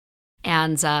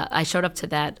And I showed up to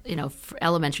that,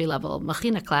 elementary level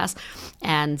Mechina class,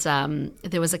 and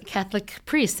there was a Catholic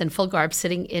priest in full garb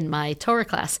sitting in my Torah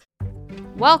class.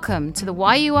 Welcome to the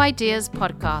YU Ideas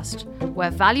podcast,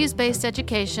 where values-based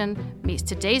education meets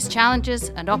today's challenges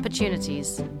and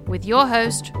opportunities, with your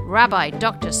host, Rabbi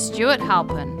Dr. Stuart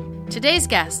Halpern. Today's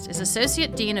guest is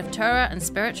Associate Dean of Torah and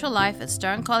Spiritual Life at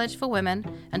Stern College for Women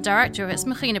and Director of its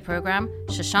Mechina program,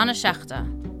 Shoshana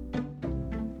Schechter.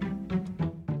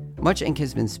 Much ink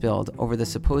has been spilled over the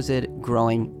supposed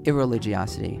growing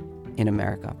irreligiosity in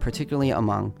America, particularly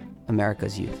among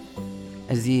America's youth.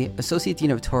 As the Associate Dean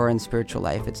of Torah and Spiritual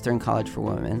Life at Stern College for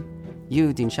Women,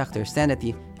 you, Dean Schechter, stand at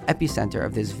the epicenter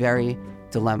of this very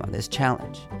dilemma, this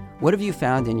challenge. What have you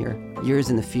found in your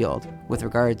years in the field with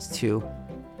regards to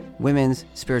women's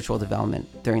spiritual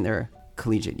development during their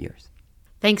collegiate years?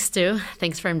 Thanks, Stu.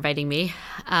 Thanks for inviting me.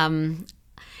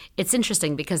 It's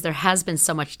interesting because there has been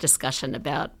so much discussion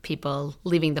about people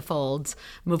leaving the fold,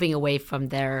 moving away from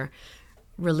their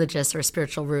religious or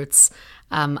spiritual roots.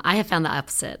 I have found the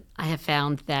opposite. I have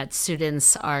found that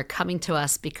students are coming to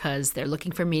us because they're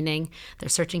looking for meaning, they're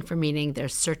searching for meaning, they're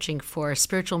searching for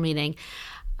spiritual meaning.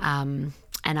 And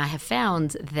I have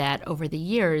found that over the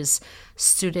years,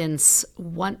 students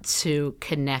want to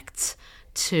connect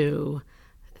to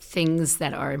things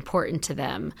that are important to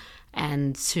them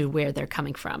and to where they're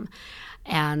coming from.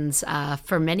 And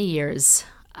for many years,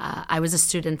 I was a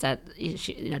student at,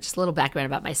 just a little background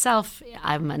about myself.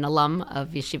 I'm an alum of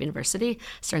Yeshiva University,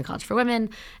 Stern College for Women,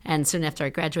 and soon after I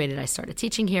graduated, I started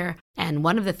teaching here. And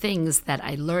one of the things that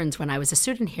I learned when I was a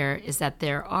student here is that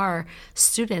there are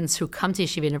students who come to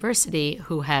Yeshiva University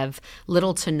who have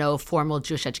little to no formal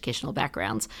Jewish educational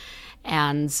backgrounds.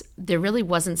 And there really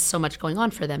wasn't so much going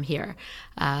on for them here.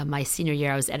 My senior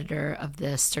year, I was editor of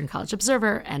the Stern College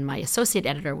Observer, and my associate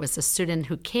editor was a student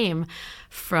who came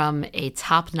from a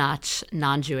top-notch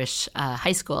non-Jewish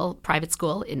high school, private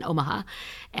school in Omaha.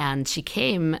 And she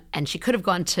came, and she could have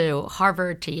gone to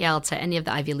Harvard, to Yale, to any of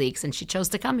the Ivy Leagues, and she chose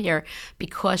to come here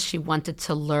because she wanted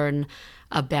to learn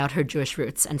about her Jewish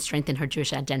roots and strengthen her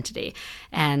Jewish identity.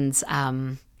 And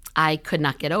I could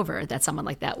not get over that someone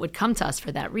like that would come to us for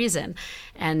that reason.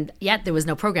 And yet there was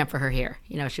no program for her here.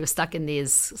 She was stuck in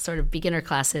these sort of beginner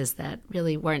classes that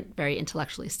really weren't very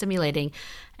intellectually stimulating.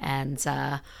 And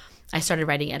I started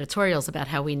writing editorials about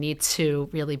how we need to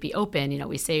really be open. Now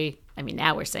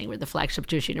we're saying we're the flagship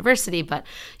Jewish university, but,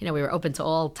 we were open to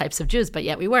all types of Jews, but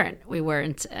yet we weren't. We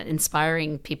weren't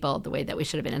inspiring people the way that we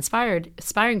should have been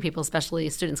inspiring people, especially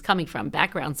students coming from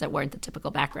backgrounds that weren't the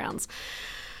typical backgrounds.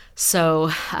 So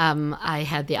I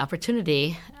had the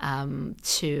opportunity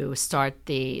to start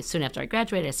soon after I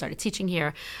graduated, I started teaching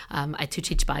here. I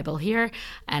teach Bible here,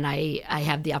 and I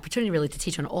have the opportunity really to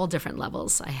teach on all different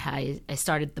levels. I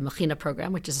started the Mechina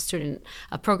program, which is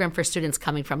a program for students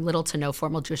coming from little to no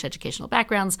formal Jewish educational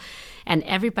backgrounds. And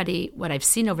what I've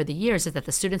seen over the years is that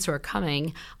the students who are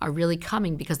coming are really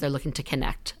coming because they're looking to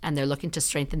connect, and they're looking to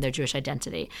strengthen their Jewish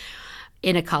identity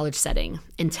in a college setting.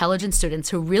 Intelligent students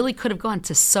who really could have gone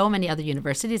to so many other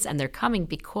universities, and they're coming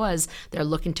because they're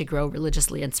looking to grow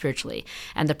religiously and spiritually.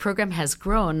 And the program has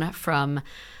grown from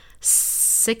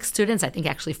 6 students, I think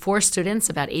actually 4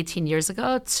 students about 18 years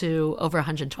ago, to over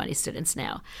 120 students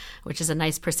now, which is a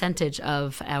nice percentage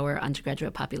of our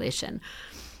undergraduate population.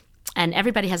 And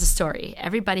everybody has a story.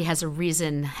 Everybody has a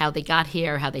reason how they got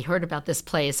here, how they heard about this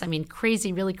place.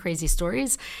 Crazy, really crazy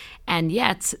stories. And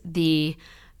yet the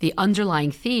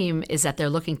underlying theme is that they're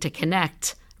looking to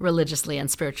connect religiously and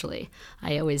spiritually.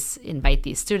 I always invite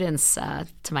these students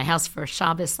to my house for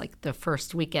Shabbos, like the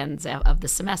first weekends of the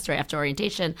semester after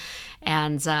orientation,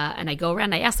 and I go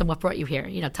around. I ask them, "What brought you here?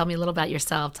 Tell me a little about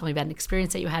yourself. Tell me about an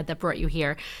experience that you had that brought you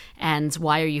here, and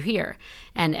why are you here?"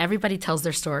 And everybody tells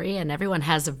their story, and everyone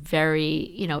has a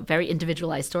very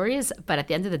individualized stories. But at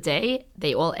the end of the day,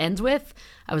 they all end with,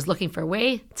 "I was looking for a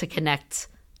way to connect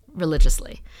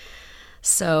religiously."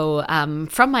 So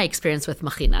from my experience with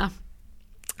Mechina,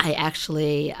 I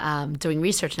actually doing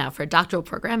research now for a doctoral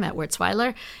program at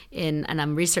Wurzweiler, and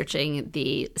I'm researching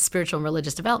the spiritual and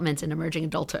religious development in emerging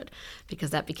adulthood, because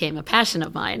that became a passion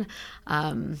of mine.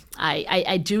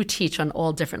 I do teach on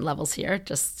all different levels here,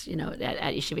 just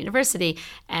at Yeshiva University,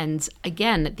 and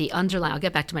again, I'll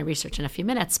get back to my research in a few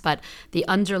minutes, but the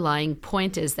underlying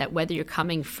point is that whether you're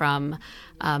coming from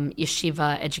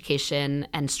yeshiva education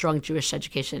and strong Jewish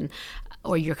education,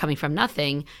 or you're coming from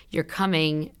nothing,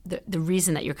 the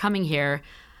reason that you're coming here,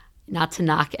 not to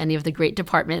knock any of the great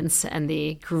departments and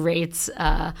the great,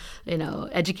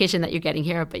 education that you're getting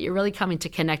here, but you're really coming to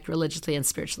connect religiously and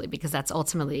spiritually, because that's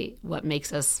ultimately what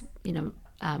makes us,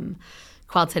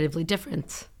 qualitatively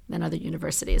different other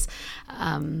universities.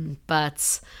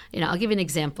 But I'll give you an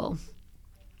example.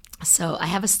 So I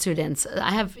have a student.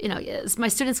 My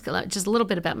students, just a little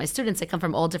bit about my students, they come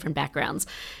from all different backgrounds.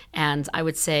 And I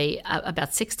would say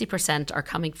about 60% are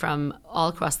coming from all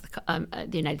across the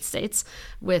United States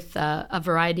with a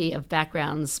variety of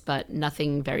backgrounds, but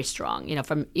nothing very strong,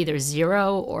 from either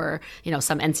zero or,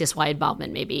 some NCSY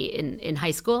involvement maybe in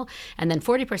high school. And then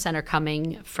 40% are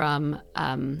coming from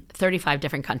 35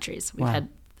 different countries.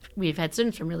 We've had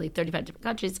students from really 35 different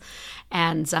countries,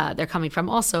 and they're coming from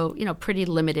also, pretty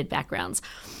limited backgrounds.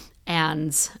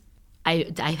 And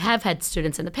I have had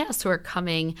students in the past who are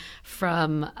coming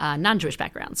from non-Jewish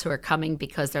backgrounds, who are coming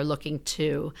because they're looking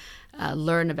to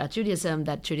learn about Judaism,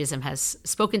 that Judaism has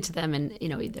spoken to them in,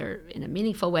 either in a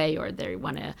meaningful way or they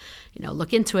want to,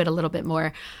 look into it a little bit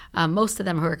more. Most of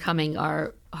them who are coming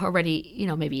are already,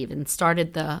 maybe even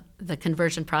started the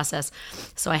conversion process.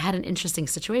 So I had an interesting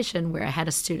situation where I had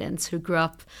a student who grew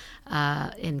up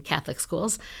in Catholic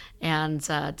schools and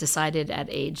decided at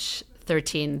age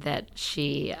 13 that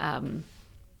she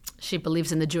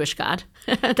believes in the Jewish God.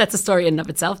 That's a story in and of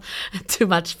itself. Too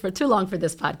long for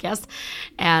this podcast.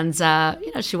 And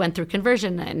she went through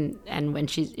conversion, and when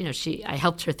I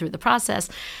helped her through the process.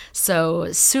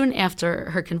 So soon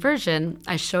after her conversion,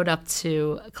 I showed up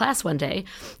to class one day,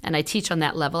 and I teach on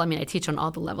that level. I teach on all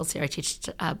the levels here. I teach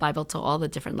Bible to all the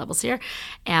different levels here,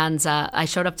 and I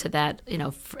showed up to that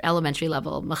elementary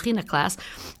level Machina class,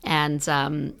 and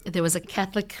there was a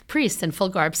Catholic priest in full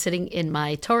garb sitting in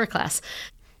my Torah class.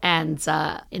 And,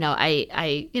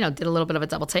 I did a little bit of a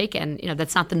double take, and,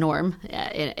 that's not the norm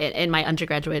in my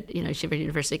undergraduate, Yeshiva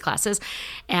University classes.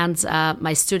 And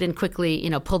my student quickly,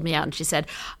 pulled me out, and she said,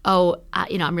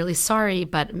 I'm really sorry,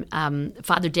 but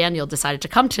Father Daniel decided to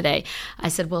come today. I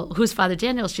said, well, who's Father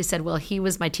Daniel? She said, well, he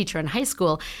was my teacher in high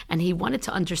school, and he wanted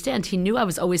to understand. He knew I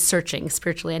was always searching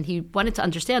spiritually, and he wanted to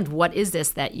understand, what is this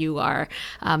that you are,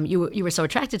 you were so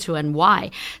attracted to, and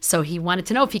why? So he wanted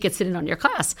to know if he could sit in on your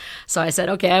class. So I said,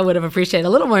 okay, I would have appreciated a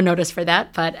little more notice for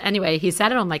that. But anyway, he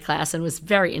sat in on my class and was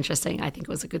very interesting. I think it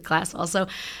was a good class also.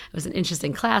 It was an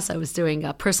interesting class. I was doing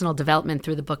personal development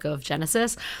through the book of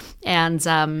Genesis, and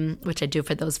which I do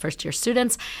for those first-year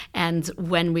students. And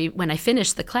when I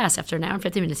finished the class, after an hour and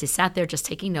 50 minutes, he sat there just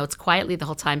taking notes quietly the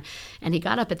whole time. And he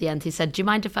got up at the end. He said, do you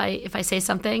mind if I say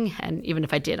something? And even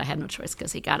if I did, I had no choice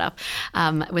because he got up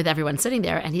with everyone sitting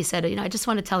there. And he said, I just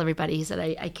want to tell everybody, he said,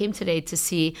 I came today to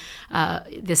see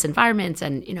this environment,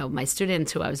 and my student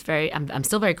who I'm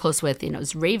still very close with,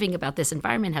 is raving about this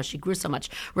environment, how she grew so much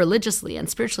religiously and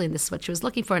spiritually, and this is what she was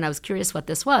looking for, and I was curious what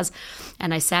this was.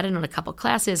 And I sat in on a couple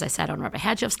classes. I sat on Rabbi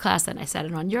Hadjev's class, and I sat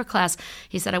in on your class.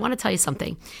 He said, I want to tell you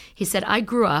something. He said, I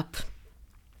grew up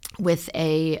with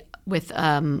a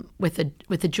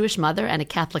Jewish mother and a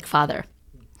Catholic father.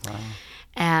 Wow.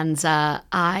 And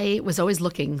I was always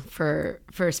looking for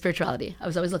spirituality. I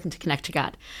was always looking to connect to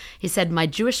God. He said, my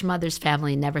Jewish mother's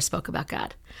family never spoke about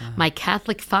God. Uh-huh. My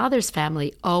Catholic father's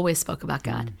family always spoke about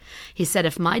God. He said,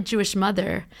 if my Jewish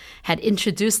mother had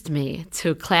introduced me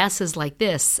to classes like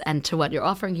this and to what you're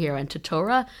offering here and to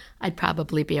Torah, I'd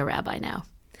probably be a rabbi now.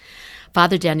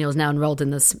 Father Daniel is now enrolled in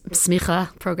this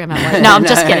smicha program. No, I'm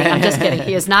just kidding.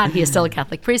 He is not. He is still a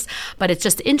Catholic priest. But it's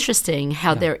just interesting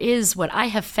how there is what I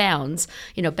have found,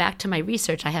 back to my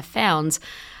research, I have found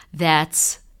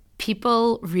that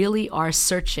people really are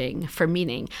searching for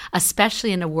meaning,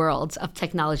 especially in a world of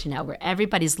technology now where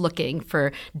everybody's looking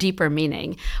for deeper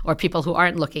meaning, or people who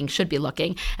aren't looking should be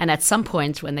looking. And at some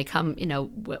point when they come,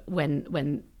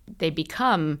 when they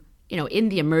become in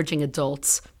the emerging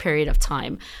adults period of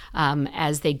time,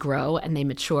 as they grow and they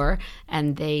mature,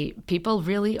 and people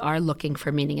really are looking for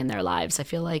meaning in their lives. I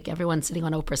feel like everyone sitting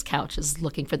on Oprah's couch is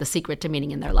looking for the secret to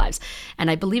meaning in their lives.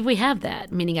 And I believe we have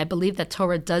that, meaning I believe that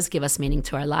Torah does give us meaning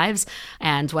to our lives.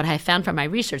 And what I found from my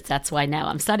research, that's why now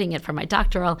I'm studying it for my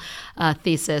doctoral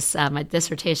thesis, my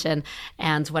dissertation.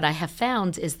 And what I have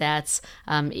found is that,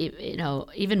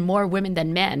 even more women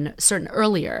than men, certain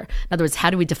earlier, in other words, how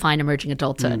do we define emerging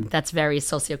adulthood? That's very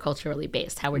socioculturally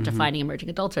based, how we're defining emerging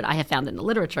adulthood. I have found in the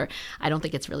literature, I don't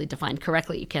think it's really defined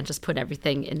correctly. You can't just put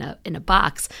everything in a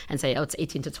box and say, it's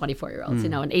 18 to 24-year-olds.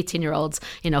 An 18-year-old,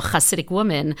 Hasidic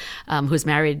woman who's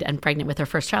married and pregnant with her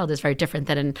first child is very different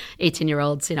than an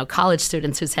 18-year-old, college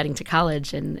student who's heading to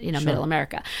college in, middle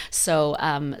America. So,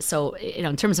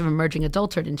 in terms of emerging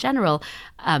adulthood in general,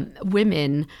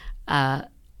 women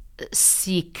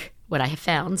seek what I have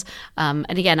found.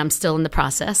 And again, I'm still in the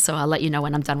process, so I'll let you know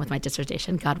when I'm done with my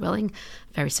dissertation, God willing,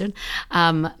 very soon.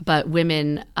 But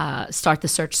women start the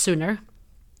search sooner.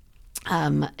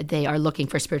 they are looking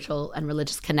for spiritual and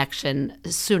religious connection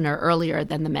earlier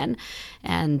than the men,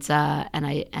 and the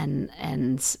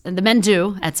men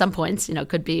do at some points. It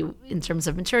could be in terms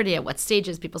of maturity, at what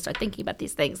stages people start thinking about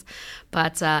these things,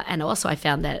 but and also I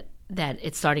found that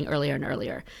it's starting earlier and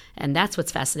earlier, and that's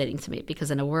what's fascinating to me,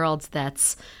 because in a world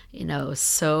that's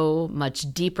so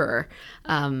much deeper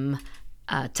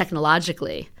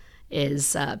technologically,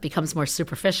 becomes more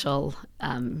superficial.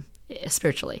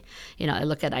 Spiritually, I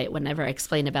look at whenever I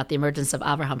explain about the emergence of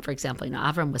Avraham, for example.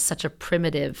 Avraham was such a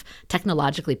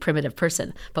technologically primitive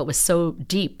person, but was so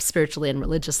deep spiritually and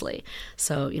religiously.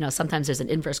 So sometimes there's an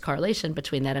inverse correlation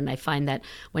between that, and I find that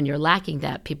when you're lacking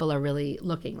that, people are really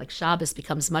looking. Like Shabbos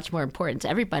becomes much more important to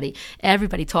everybody.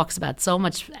 Everybody talks about so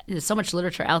much. There's so much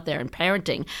literature out there in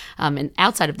parenting, and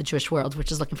outside of the Jewish world, which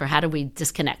is looking for how do we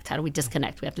disconnect? How do we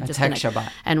disconnect? We have to disconnect.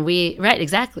 Shabbat. And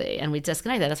exactly, and we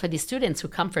disconnect that. That's why these students who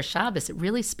come for Shabbos, it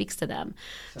really speaks to them.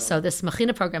 So this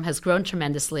Mechina program has grown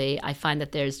tremendously. I find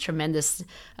that there's tremendous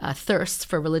thirst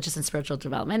for religious and spiritual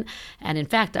development. And in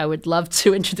fact, I would love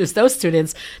to introduce those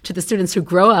students to the students who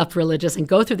grow up religious and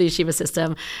go through the yeshiva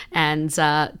system and,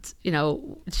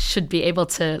 should be able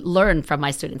to learn from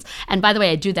my students. And by the way,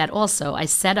 I do that also. I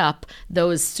set up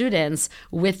those students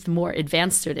with more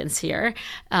advanced students here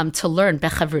to learn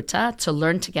bechavruta, to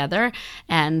learn together.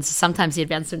 And sometimes the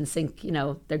advanced students think,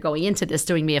 they're going into this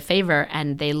doing me a favor,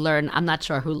 and they learn. I'm not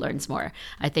sure who learns more.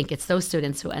 I think it's those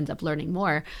students who end up learning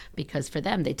more, because for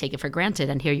them, they take it for granted.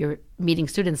 And here you're meeting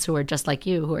students who are just like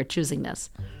you, who are choosing this.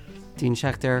 Dean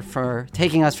Schechter, for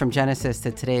taking us from Genesis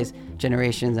to today's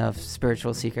generations of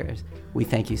spiritual seekers. We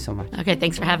thank you so much. Okay,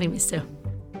 thanks for having me, Sue.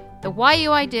 The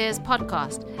YU Ideas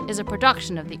podcast is a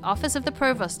production of the Office of the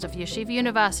Provost of Yeshiva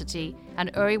University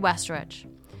and Uri Westridge.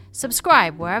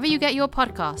 Subscribe wherever you get your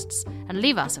podcasts and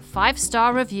leave us a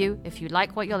 5-star review if you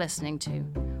like what you're listening to.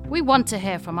 We want to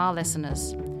hear from our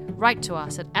listeners. Write to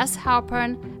us at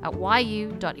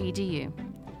shalpern@yu.edu.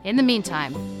 In the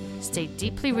meantime, stay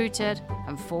deeply rooted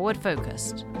and forward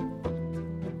focused.